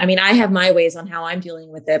resentment? I mean, I have my ways on how I'm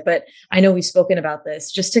dealing with it, but I know we've spoken about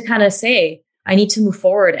this, just to kind of say, I need to move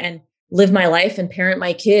forward and live my life and parent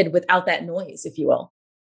my kid without that noise, if you will.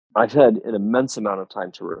 I've had an immense amount of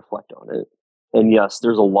time to reflect on it. And yes,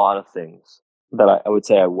 there's a lot of things that I would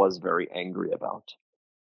say I was very angry about.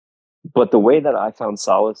 But the way that I found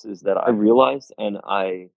solace is that I realized, and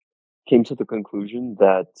I came to the conclusion,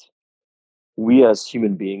 that we as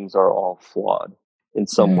human beings are all flawed in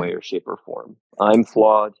some way or shape or form. I'm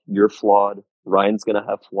flawed. You're flawed. Ryan's going to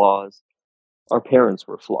have flaws. Our parents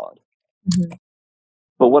were flawed.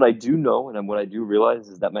 But what I do know and what I do realize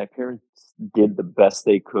is that my parents did the best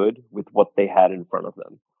they could with what they had in front of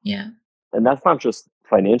them. Yeah. And that's not just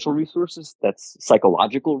financial resources. That's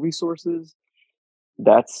psychological resources.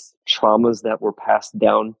 That's traumas that were passed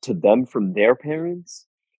down to them from their parents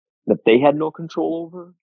that they had no control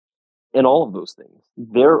over. And all of those things,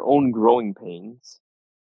 their own growing pains,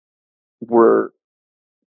 were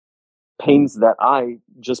pains that I,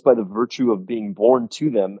 just by the virtue of being born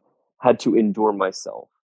to them, had to endure myself.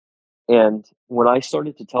 And when I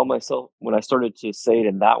started to tell myself, when I started to say it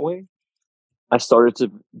in that way, I started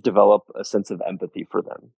to develop a sense of empathy for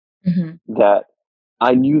them. That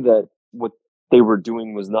I knew that what they were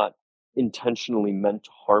doing was not intentionally meant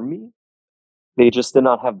to harm me. They just did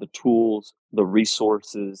not have the tools, the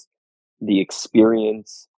resources, the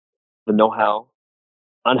experience, the know-how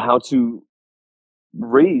on how to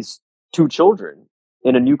raise two children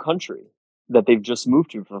in a new country that they've just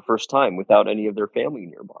moved to for the first time without any of their family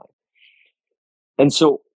nearby. And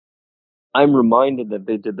so I'm reminded that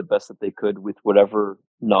they did the best that they could with whatever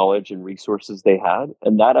knowledge and resources they had.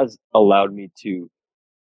 And that has allowed me to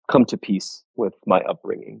come to peace with my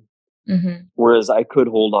upbringing. Whereas I could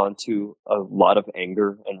hold on to a lot of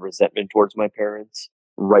anger and resentment towards my parents,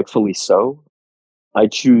 rightfully so. I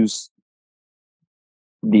choose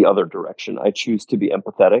the other direction. I choose to be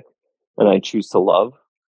empathetic and I choose to love,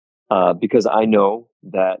 because I know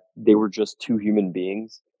that they were just two human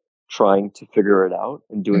beings trying to figure it out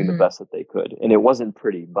and doing the best that they could. And it wasn't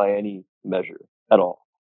pretty by any measure at all.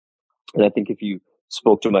 And I think if you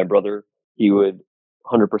spoke to my brother, he would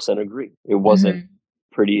 100% agree. It wasn't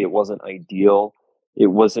pretty. It wasn't ideal. It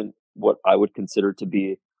wasn't what I would consider to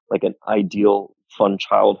be like an ideal, fun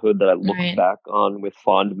childhood that I look back on with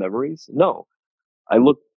fond memories. No, I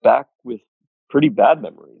look back with pretty bad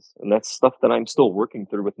memories. And that's stuff that I'm still working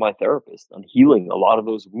through with my therapist on healing a lot of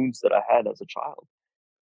those wounds that I had as a child.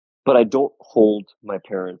 But I don't hold my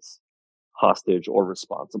parents hostage or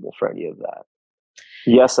responsible for any of that.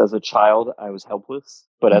 Yes, as a child, I was helpless,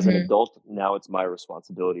 but as an adult, now it's my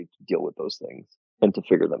responsibility to deal with those things and to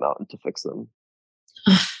figure them out and to fix them.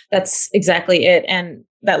 That's exactly it. And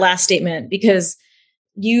that last statement, because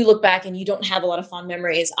you look back and you don't have a lot of fond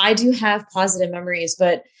memories. I do have positive memories,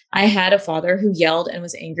 but I had a father who yelled and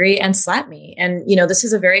was angry and slapped me. And, this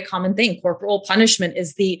is a very common thing. Corporal punishment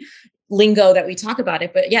is the lingo that we talk about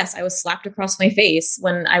it. But yes, I was slapped across my face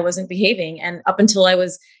when I wasn't behaving and up until I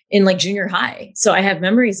was in like junior high. So I have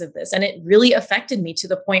memories of this, and it really affected me to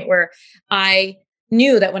the point where I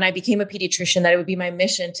knew that when I became a pediatrician, that it would be my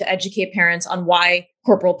mission to educate parents on why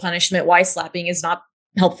corporal punishment, why slapping is not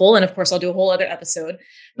helpful. And of course, I'll do a whole other episode,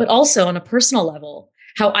 but also on a personal level,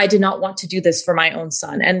 how I did not want to do this for my own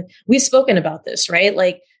son. And we've spoken about this, right?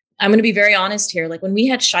 Like, I'm going to be very honest here. Like when we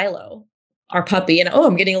had Shiloh, our puppy, and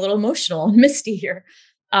I'm getting a little emotional and misty here.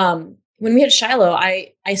 When we had Shiloh,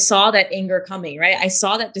 I saw that anger coming, right? I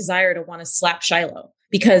saw that desire to want to slap Shiloh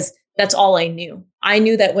because that's all I knew. I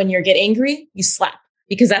knew that when you get angry, you slap,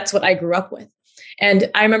 because that's what I grew up with.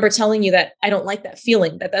 And I remember telling you that I don't like that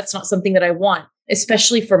feeling, that that's not something that I want,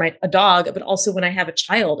 especially for a dog, but also when I have a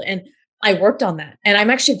child. And I worked on that. And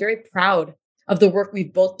I'm actually very proud of the work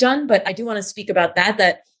we've both done. But I do want to speak about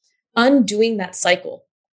that undoing that cycle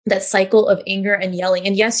of anger and yelling.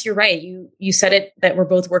 And yes, you're right. You said it, that we're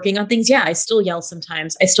both working on things. Yeah, I still yell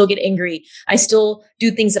sometimes. I still get angry. I still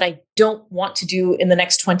do things that I don't want to do in the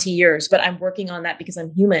next 20 years, but I'm working on that because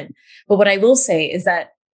I'm human. But what I will say is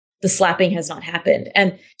that the slapping has not happened.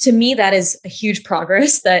 And to me, that is a huge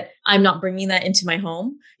progress that I'm not bringing that into my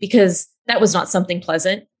home, because that was not something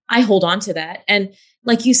pleasant. I hold on to that. And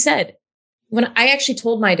like you said, when I actually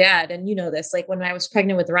told my dad, and you know this, like when I was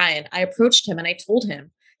pregnant with Ryan, I approached him and I told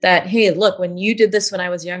him that, hey, look, when you did this when I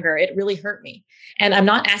was younger, it really hurt me. And I'm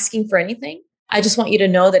not asking for anything. I just want you to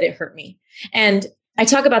know that it hurt me. And I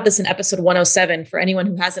talk about this in episode 107. For anyone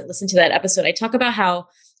who hasn't listened to that episode, I talk about how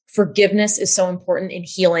forgiveness is so important in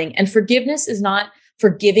healing. And forgiveness is not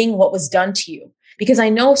forgiving what was done to you. Because I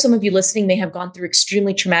know some of you listening may have gone through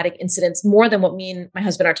extremely traumatic incidents, more than what me and my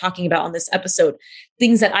husband are talking about on this episode.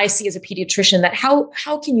 Things that I see as a pediatrician, that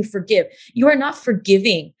how can you forgive? You are not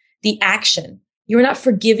forgiving the action. You are not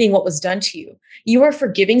forgiving what was done to you. You are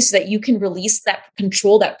forgiving so that you can release that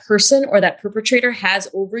control that person or that perpetrator has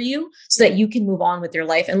over you, so that you can move on with your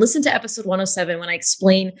life. And listen to episode 107 when I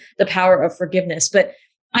explain the power of forgiveness. But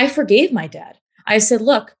I forgave my dad. I said,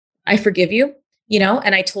 look, I forgive you,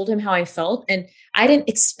 and I told him how I felt. And I didn't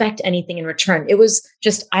expect anything in return. It was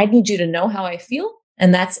just, I need you to know how I feel.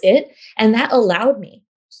 And that's it. And that allowed me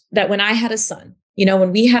that when I had a son,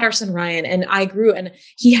 when we had our son Ryan and I grew, and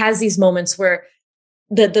he has these moments where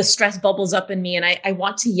the stress bubbles up in me and I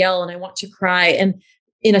want to yell and I want to cry. And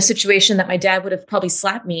in a situation that my dad would have probably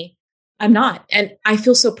slapped me, I'm not. And I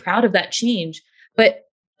feel so proud of that change. But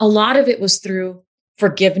a lot of it was through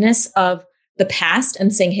forgiveness of the past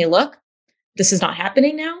and saying, hey, look, this is not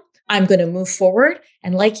happening now. I'm going to move forward.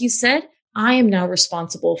 And like you said, I am now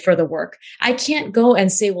responsible for the work. I can't go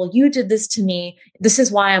and say, well, you did this to me. This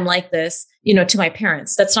is why I'm like this, to my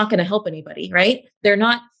parents. That's not going to help anybody, right? They're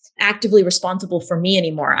not actively responsible for me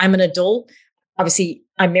anymore. I'm an adult. Obviously,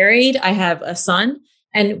 I'm married. I have a son,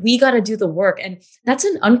 and we got to do the work. And that's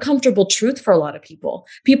an uncomfortable truth for a lot of people.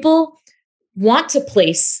 People want to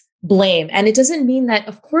place blame. And it doesn't mean that,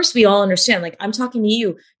 of course, we all understand. Like, I'm talking to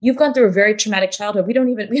you, you've gone through a very traumatic childhood. We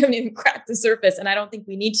haven't even cracked the surface. And I don't think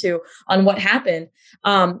we need to on what happened.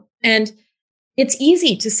 And it's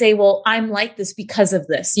easy to say, well, I'm like this because of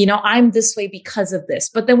this, I'm this way because of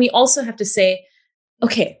this. But then we also have to say,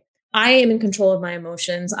 okay, I am in control of my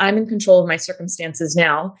emotions. I'm in control of my circumstances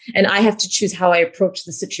now. And I have to choose how I approach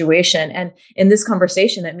the situation. And in this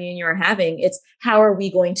conversation that me and you are having, it's how are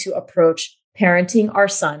we going to approach parenting our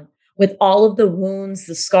son with all of the wounds,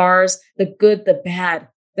 the scars, the good, the bad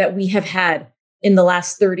that we have had in the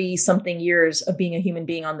last 30 something years of being a human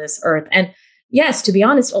being on this earth. And yes, to be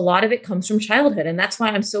honest, a lot of it comes from childhood. And that's why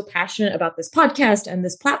I'm so passionate about this podcast and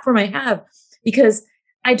this platform I have, because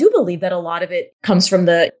I do believe that a lot of it comes from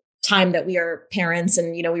the time that we are parents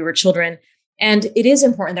and, we were children. And it is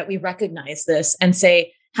important that we recognize this and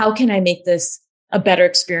say, how can I make this a better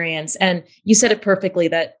experience? And you said it perfectly,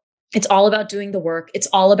 that it's all about doing the work. It's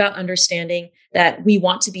all about understanding that we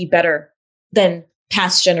want to be better than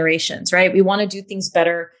past generations, right? We want to do things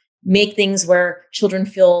better, make things where children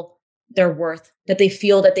feel their worth, that they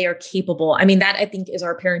feel that they are capable. I mean, that I think is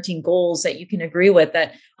our parenting goals that you can agree with,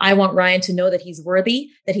 that I want Ryan to know that he's worthy,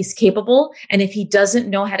 that he's capable. And if he doesn't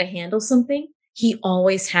know how to handle something, he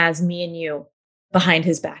always has me and you behind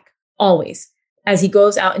his back, always, as he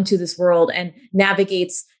goes out into this world and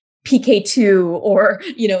navigates PK2 or,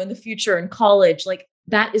 in the future in college. Like,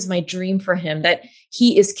 that is my dream for him, that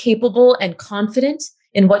he is capable and confident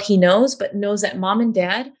in what he knows, but knows that mom and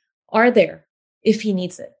dad are there if he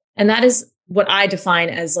needs it. And that is what I define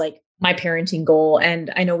as like my parenting goal.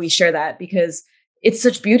 And I know we share that because it's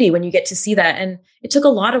such beauty when you get to see that. And it took a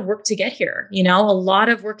lot of work to get here, a lot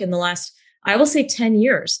of work in the last, I will say 10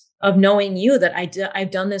 years of knowing you, that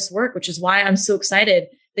I've done this work, which is why I'm so excited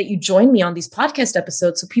that you join me on these podcast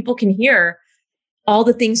episodes so people can hear all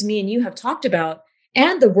the things me and you have talked about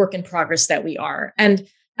and the work in progress that we are. And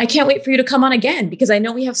I can't wait for you to come on again, because I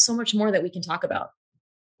know we have so much more that we can talk about.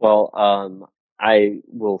 Well, I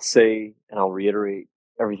will say, and I'll reiterate,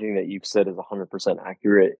 everything that you've said is 100%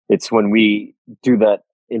 accurate. It's when we do that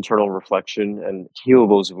internal reflection and heal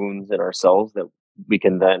those wounds in ourselves that we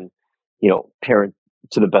can then, parent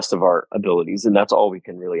to the best of our abilities. And that's all we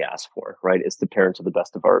can really ask for, right? Is to parent to the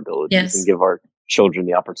best of our abilities and give our children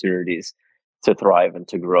the opportunities to thrive and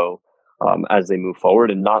to grow as they move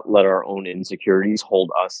forward, and not let our own insecurities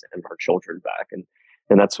hold us and our children back. And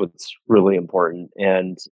that's what's really important.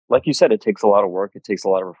 And like you said, it takes a lot of work. It takes a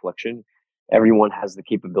lot of reflection. Everyone has the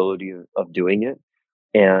capability of doing it.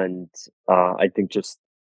 And I think just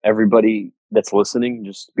everybody that's listening,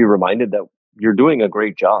 just be reminded that you're doing a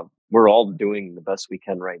great job. We're all doing the best we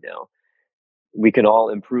can right now. We can all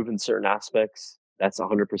improve in certain aspects. That's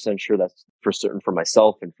 100% sure. That's for certain for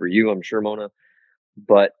myself and for you, I'm sure, Mona.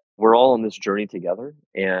 But we're all on this journey together.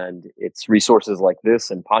 And it's resources like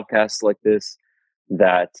this and podcasts like this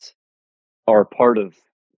that are part of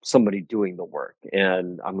somebody doing the work.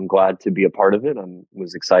 And I'm glad to be a part of it.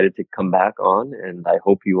 Was excited to come back on, and I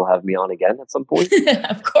hope you will have me on again at some point.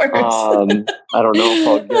 Of course. I don't know if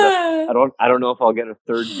I'll get I don't know if I'll get a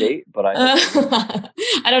third date, but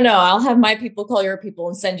I don't know. I'll have my people call your people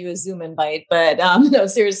and send you a Zoom invite. But no,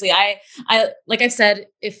 seriously, I like I said,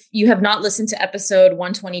 if you have not listened to episode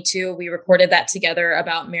 122, we recorded that together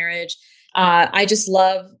about marriage. I just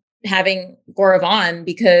love having Gaurav on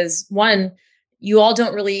because, one, you all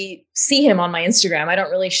don't really see him on my Instagram. I don't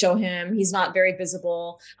really show him. He's not very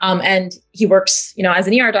visible. And he works, as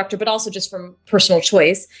an ER doctor, but also just from personal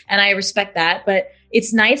choice. And I respect that. But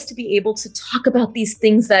it's nice to be able to talk about these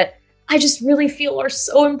things that I just really feel are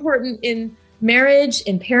so important in marriage,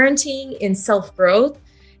 in parenting, in self-growth.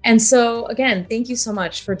 And so again, thank you so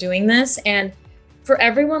much for doing this. And for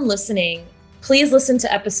everyone listening, please listen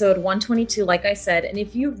to episode 122, like I said. And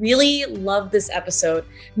if you really love this episode,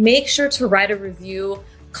 make sure to write a review,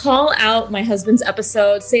 call out my husband's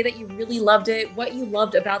episode, say that you really loved it, what you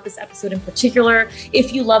loved about this episode in particular.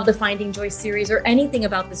 If you love the Finding Joy series or anything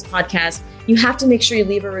about this podcast, you have to make sure you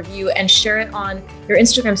leave a review and share it on your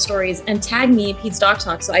Instagram stories and tag me, Pete's Doc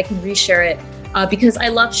Talk, so I can reshare it. Because I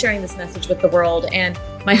love sharing this message with the world and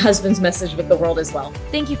my husband's message with the world as well.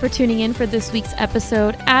 Thank you for tuning in for this week's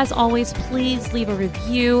episode. As always, please leave a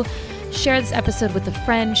review, share this episode with a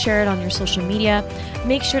friend, share it on your social media.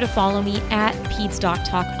 Make sure to follow me at Pete's Doc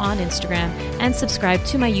Talk on Instagram and subscribe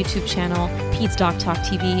to my YouTube channel, Pete's Doc Talk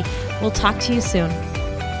TV. We'll talk to you soon.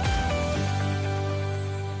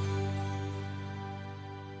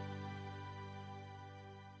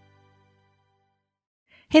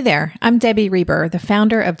 Hey there, I'm Debbie Reber, the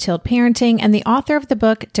founder of Tilt Parenting and the author of the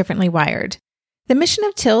book Differently Wired. The mission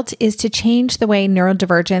of Tilt is to change the way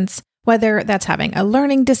neurodivergence, whether that's having a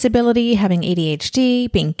learning disability, having ADHD,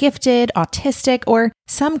 being gifted, autistic, or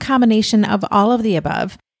some combination of all of the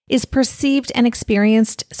above, is perceived and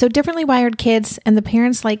experienced so differently wired kids and the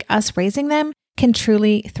parents like us raising them can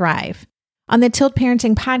truly thrive. On the Tilt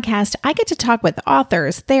Parenting podcast, I get to talk with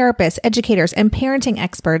authors, therapists, educators, and parenting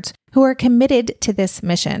experts who are committed to this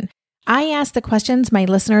mission. I ask the questions my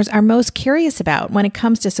listeners are most curious about when it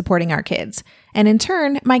comes to supporting our kids. And in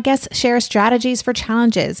turn, my guests share strategies for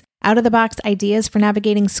challenges, out-of-the-box ideas for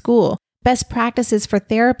navigating school, best practices for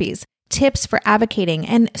therapies, tips for advocating,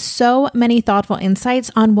 and so many thoughtful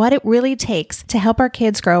insights on what it really takes to help our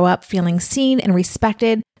kids grow up feeling seen and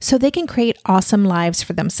respected so they can create awesome lives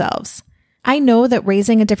for themselves. I know that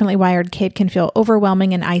raising a differently wired kid can feel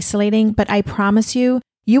overwhelming and isolating, but I promise you,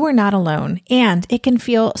 you are not alone, and it can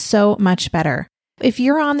feel so much better. If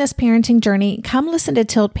you're on this parenting journey, come listen to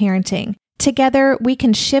Tilt Parenting. Together, we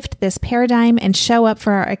can shift this paradigm and show up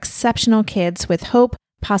for our exceptional kids with hope,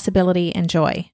 possibility, and joy.